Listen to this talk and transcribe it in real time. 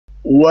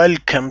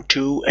Welcome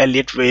to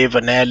Elliott Wave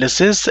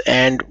Analysis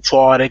and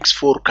Forex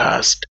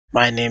Forecast.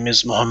 My name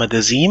is Mohammad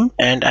Azim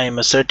and I am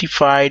a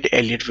certified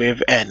Elliott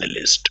Wave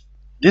analyst.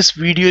 This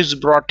video is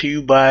brought to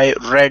you by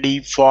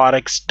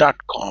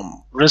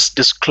ReadyForex.com. Risk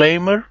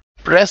disclaimer: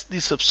 press the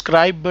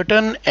subscribe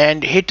button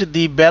and hit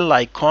the bell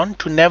icon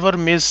to never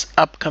miss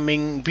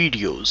upcoming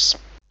videos.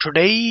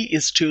 Today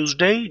is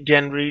Tuesday,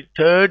 January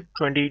 3rd,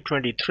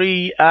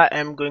 2023. I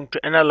am going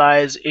to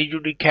analyze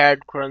AUD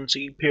CAD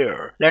currency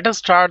pair. Let us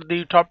start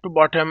the top to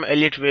bottom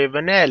Elliott Wave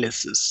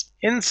analysis.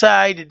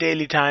 Inside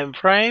daily time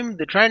frame,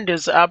 the trend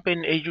is up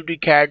in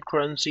AUD CAD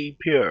currency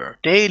pair.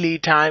 Daily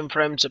time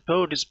frame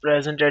support is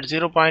present at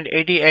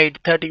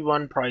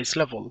 0.8831 price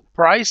level.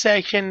 Price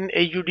action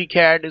in AUD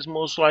CAD is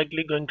most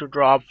likely going to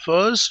drop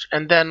first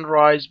and then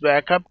rise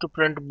back up to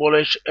print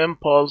bullish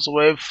impulse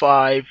wave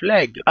 5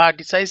 leg. A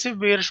decisive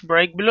bearish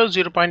break below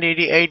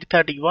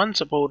 0.8831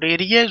 support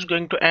area is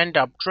going to end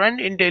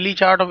uptrend in daily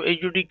chart of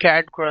AUD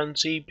CAD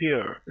currency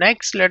pair.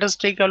 Next, let us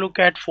take a look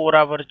at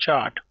 4-hour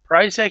chart.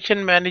 Price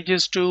action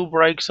manages to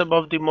break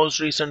above the most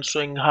recent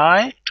swing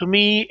high. To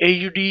me,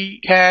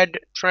 AUD CAD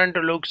trend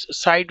looks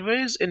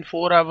sideways in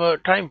 4-hour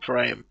time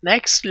frame.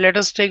 Next, let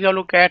us take a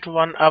look at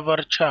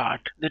 1-hour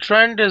chart. The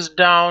trend is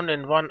down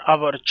in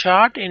 1-hour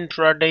chart.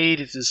 Intraday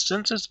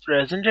resistance is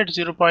present at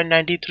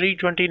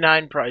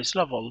 0.9329 price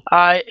level.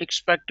 I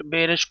expect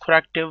bearish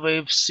corrective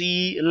wave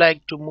C leg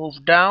to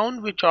move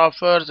down, which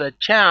offers a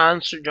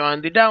chance to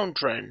join the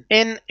downtrend.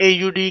 In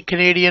AUD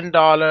Canadian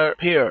dollar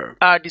pair,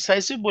 a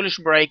decisive bullish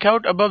breakout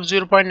above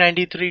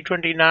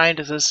 0.9329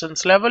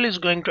 resistance level is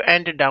going to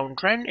end a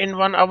downtrend in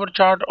 1-hour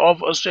chart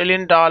of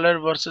Australian dollar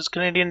versus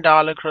Canadian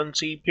dollar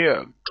currency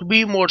pair. To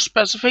be more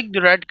specific,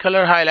 the red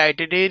color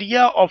highlighted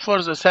area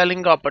offers a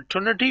selling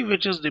opportunity,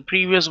 which is the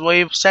previous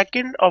wave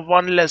second of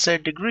one lesser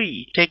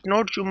degree. Take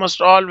note, you must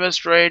always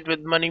trade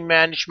with money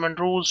management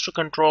rules to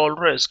control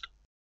risk.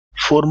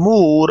 For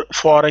more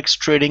Forex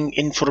trading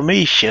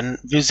information,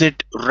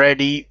 visit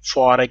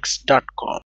ReadyForex.com.